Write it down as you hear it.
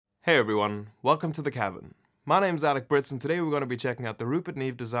Hey everyone, welcome to the cabin. My name's Alec Brits and today we're going to be checking out the Rupert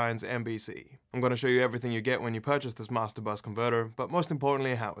Neve Designs MBC. I'm going to show you everything you get when you purchase this master bus converter, but most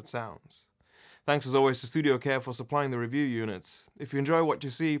importantly how it sounds. Thanks as always to Studio Care for supplying the review units. If you enjoy what you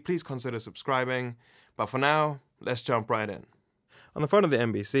see, please consider subscribing, but for now, let's jump right in. On the front of the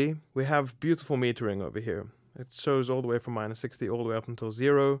MBC, we have beautiful metering over here. It shows all the way from -60 all the way up until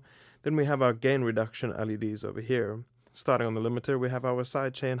 0. Then we have our gain reduction LEDs over here. Starting on the limiter, we have our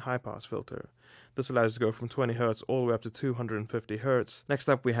sidechain high-pass filter. This allows us to go from 20 Hz all the way up to 250 Hz. Next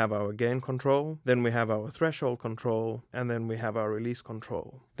up, we have our gain control, then we have our threshold control, and then we have our release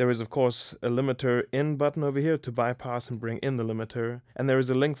control. There is, of course, a limiter in button over here to bypass and bring in the limiter, and there is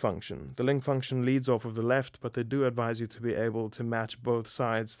a link function. The link function leads off of the left, but they do advise you to be able to match both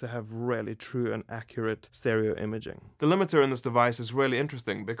sides to have really true and accurate stereo imaging. The limiter in this device is really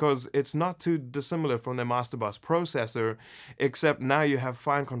interesting because it's not too dissimilar from the master bus processor, except now you have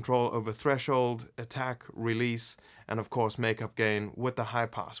fine control over threshold, attack, release, and of course makeup gain with the high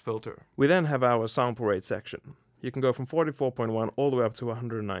pass filter. We then have our sample rate section. You can go from 44.1 all the way up to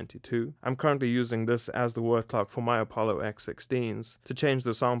 192. I'm currently using this as the word clock for my Apollo X16s. To change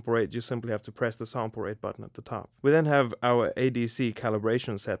the sample rate, you simply have to press the sample rate button at the top. We then have our ADC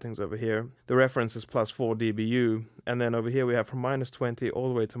calibration settings over here. The reference is +4 dBu, and then over here we have from -20 all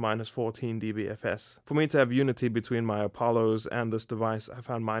the way to -14 dBFS. For me to have unity between my Apollos and this device, I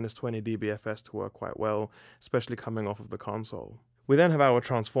found -20 dBFS to work quite well, especially coming off of the console. We then have our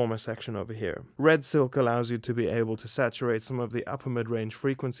transformer section over here. Red silk allows you to be able to saturate some of the upper mid-range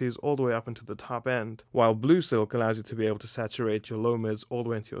frequencies all the way up into the top end, while blue silk allows you to be able to saturate your low mids all the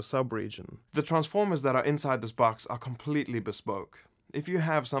way into your sub-region. The transformers that are inside this box are completely bespoke. If you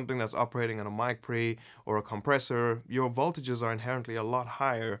have something that's operating on a mic pre or a compressor, your voltages are inherently a lot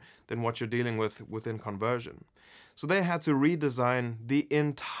higher than what you're dealing with within conversion. So they had to redesign the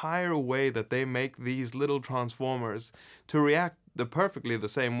entire way that they make these little transformers to react perfectly the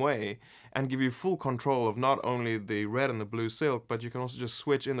same way and give you full control of not only the red and the blue silk, but you can also just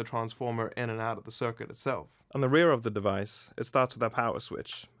switch in the transformer in and out of the circuit itself. On the rear of the device, it starts with a power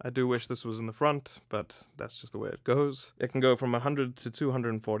switch. I do wish this was in the front, but that's just the way it goes. It can go from 100 to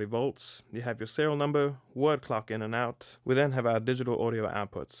 240 volts. You have your serial number, word clock in and out. We then have our digital audio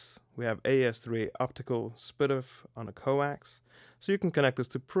outputs. We have AES-3 optical SPDIF on a coax, so you can connect this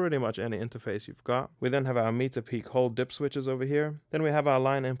to pretty much any interface you've got. We then have our meter peak hold dip switches over here. Then we have our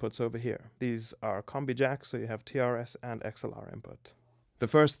line inputs over here. These are combi jacks, so you have TRS and XLR input. The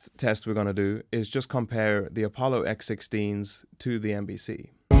first test we're going to do is just compare the Apollo X16s to the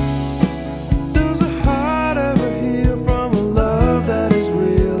MBC. Does a heart ever heal from a love that is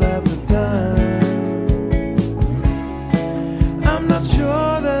real at the time? I'm not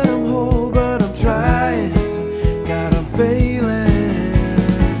sure that I'm whole, but I'm trying. God, I'm failing.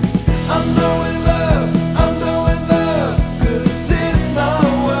 I'm knowing love, cause it's not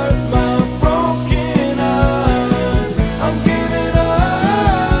worth my broken heart. I'm giving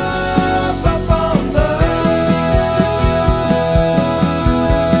up on love.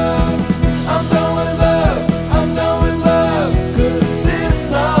 I'm knowing love, cause it's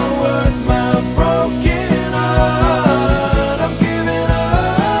not worth my broken heart. I'm giving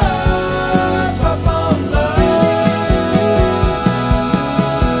up on love.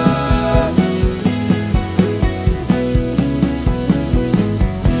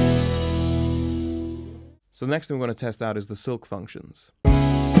 So the next thing we're going to test out is the silk functions.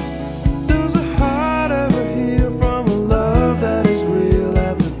 Does a heart ever heal from a love that is real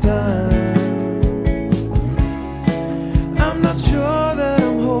at the time? I'm not sure that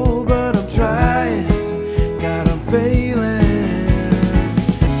I'm whole, but I'm trying. God, I'm failing.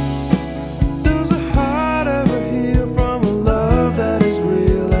 Does a heart ever heal from a love that is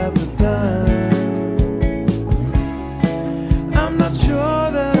real at the time? I'm not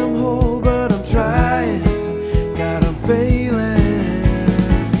sure that I'm whole, but I'm trying. God, I'm failing.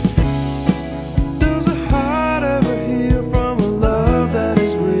 Does a heart ever heal from a love that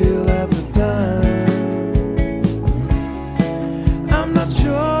is real at the time? I'm not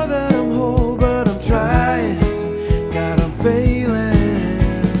sure that I'm whole, but I'm trying. God, I'm failing.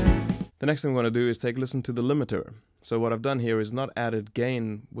 The next thing we're going to do is take a listen to the limiter. So what I've done here is not added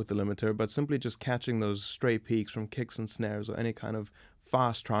gain with the limiter, but simply just catching those stray peaks from kicks and snares or any kind of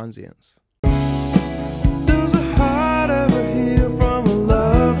fast transients. Does a heart ever heal from a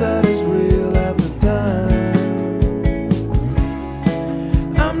love that is real at the time?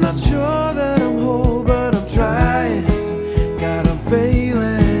 I'm not sure that I'm whole, but I'm trying. God, I'm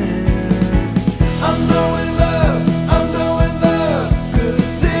failing. I'm knowing love,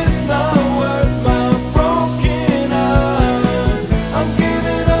 cause it's not worth my broken heart. I'm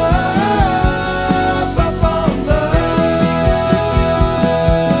giving up.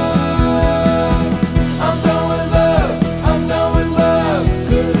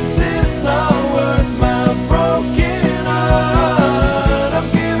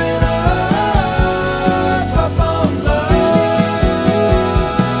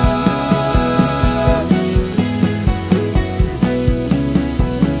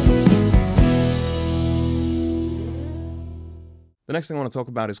 next thing I want to talk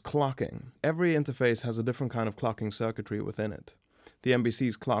about is clocking. Every interface has a different kind of clocking circuitry within it. The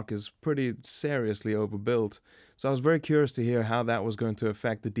MBC's clock is pretty seriously overbuilt, so I was very curious to hear how that was going to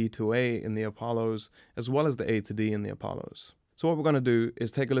affect the D2A in the Apollos, as well as the A to D in the Apollos. So what we're going to do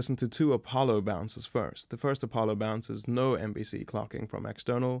is take a listen to two Apollo bounces first. The first Apollo bounce is no MBC clocking from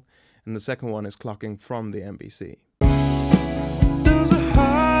external, and the second one is clocking from the MBC. Does a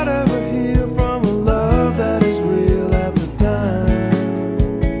heart ever heal from a love that is real at the time?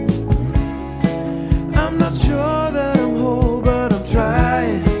 I'm not sure that I'm whole, but I'm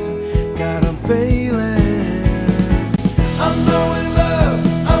trying. God, I'm failing. I'm knowing love,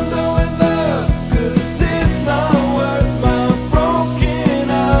 cause it's not worth my broken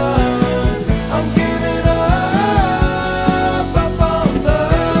heart. I'm giving up on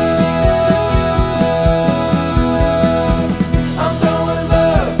love.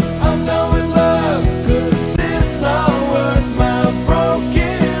 I'm knowing love, cause it's not worth my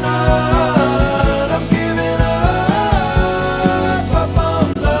broken heart. I'm giving up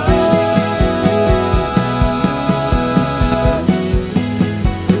on love.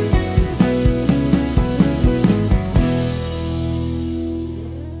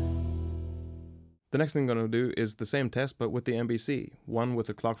 The next thing I'm going to do is the same test but with the MBC, one with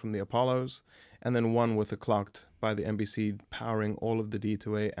the clock from the Apollos, and then one with the clocked by the MBC powering all of the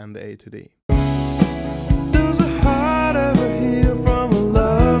D2A and the A to D. Does a heart ever heal from a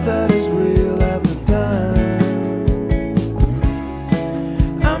love that is real at the time?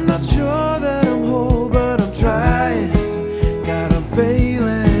 I'm not sure that I'm whole, but I'm trying. God, I'm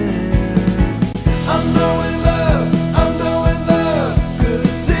failing. I'm knowing love,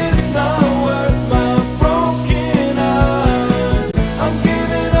 cause it's not worth my broken heart. I'm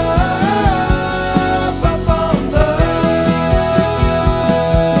giving up on love.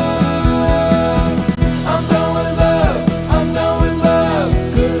 I'm knowing love,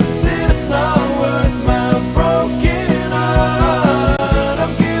 cause it's not worth my broken heart.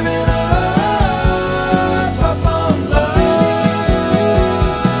 I'm giving up on love.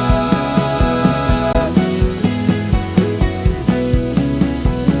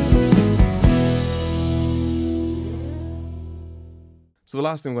 So the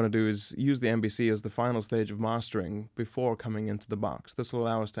last thing we're going to do is use the MBC as the final stage of mastering before coming into the box. This will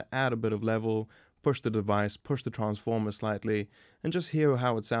allow us to add a bit of level, push the device, push the transformer slightly, and just hear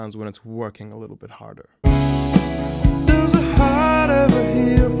how it sounds when it's working a little bit harder. Does a heart ever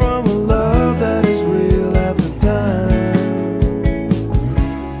heal from a love that is real at the time?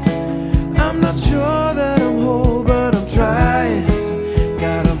 I'm not sure that I'm whole, but I'm trying.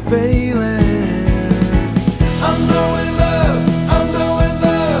 God, I'm failing. I'm knowing love,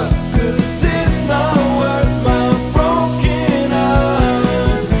 cause it's not worth my broken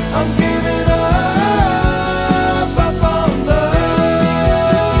heart. I'm giving up on love.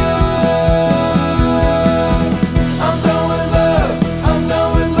 I'm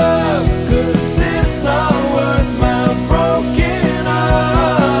knowing love, cause it's not worth my broken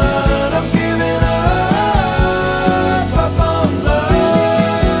heart. I'm giving up on love.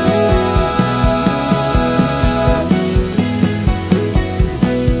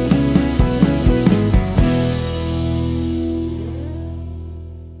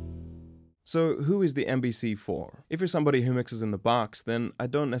 So who is the MBC for? If you're somebody who mixes in the box, then I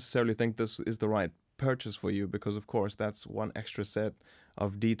don't necessarily think this is the right purchase for you, because of course that's one extra set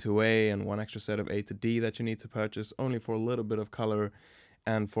of D2A and one extra set of A to D that you need to purchase, only for a little bit of color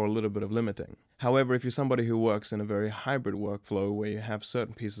and for a little bit of limiting. However, if you're somebody who works in a very hybrid workflow where you have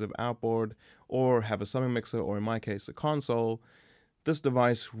certain pieces of outboard or have a summing mixer, or in my case a console, this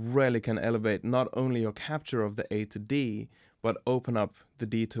device really can elevate not only your capture of the A to D, but open up the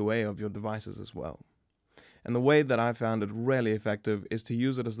D2A of your devices as well. And the way that I found it really effective is to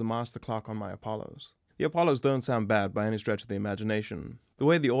use it as the master clock on my Apollos. The Apollos don't sound bad by any stretch of the imagination. The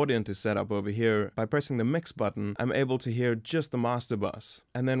way the Audient is set up over here, by pressing the mix button, I'm able to hear just the master bus.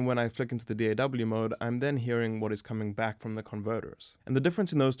 And then when I flick into the DAW mode, I'm then hearing what is coming back from the converters. And the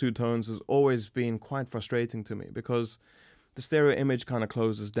difference in those two tones has always been quite frustrating to me, because the stereo image kind of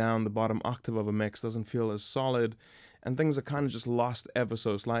closes down, the bottom octave of a mix doesn't feel as solid, and things are kind of just lost ever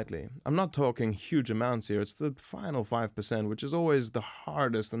so slightly. I'm not talking huge amounts here, it's the final 5%, which is always the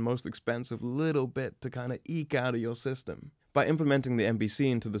hardest and most expensive little bit to kind of eke out of your system. By implementing the MBC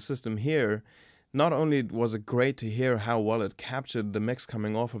into the system here, not only was it great to hear how well it captured the mix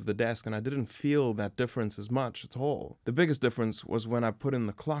coming off of the desk, and I didn't feel that difference as much at all. The biggest difference was when I put in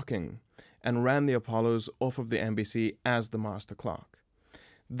the clocking and ran the Apollos off of the MBC as the master clock.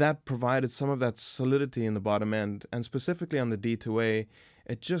 That provided some of that solidity in the bottom end, and specifically on the D2A,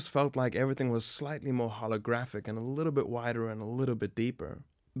 it just felt like everything was slightly more holographic and a little bit wider and a little bit deeper.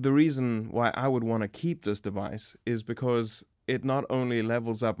 The reason why I would want to keep this device is because it not only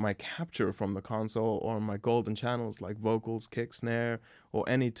levels up my capture from the console or my golden channels like vocals, kick, snare, or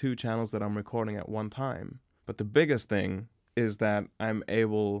any 2 channels that I'm recording at one time, but the biggest thing is that I'm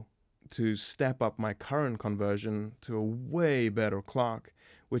able to step up my current conversion to a way better clock,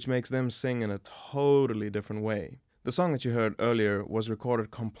 which makes them sing in a totally different way. The song that you heard earlier was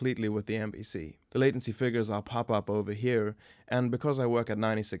recorded completely with the MBC. The latency figures I'll pop up over here, and because I work at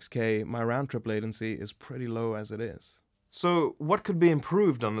 96K, my round trip latency is pretty low as it is. So what could be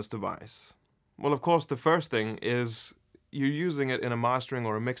improved on this device? Well, of course, the first thing is you're using it in a mastering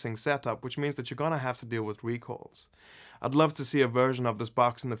or a mixing setup, which means that you're gonna have to deal with recalls. I'd love to see a version of this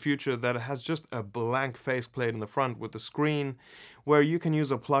box in the future that has just a blank faceplate in the front with the screen, where you can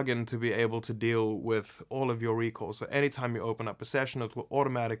use a plugin to be able to deal with all of your recalls. So anytime you open up a session, it will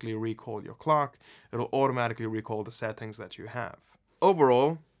automatically recall your clock, it'll automatically recall the settings that you have.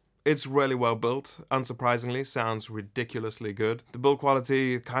 Overall, it's really well built. Unsurprisingly, sounds ridiculously good. The build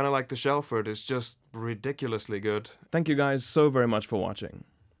quality, kind of like the Shelford, is just ridiculously good. Thank you guys so very much for watching.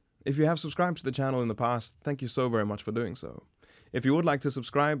 If you have subscribed to the channel in the past, thank you so very much for doing so. If you would like to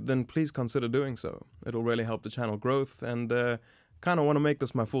subscribe, then please consider doing so. It'll really help the channel growth, and kind of want to make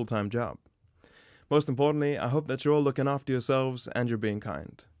this my full-time job. Most importantly, I hope that you're all looking after yourselves and you're being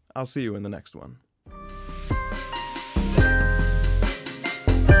kind. I'll see you in the next one.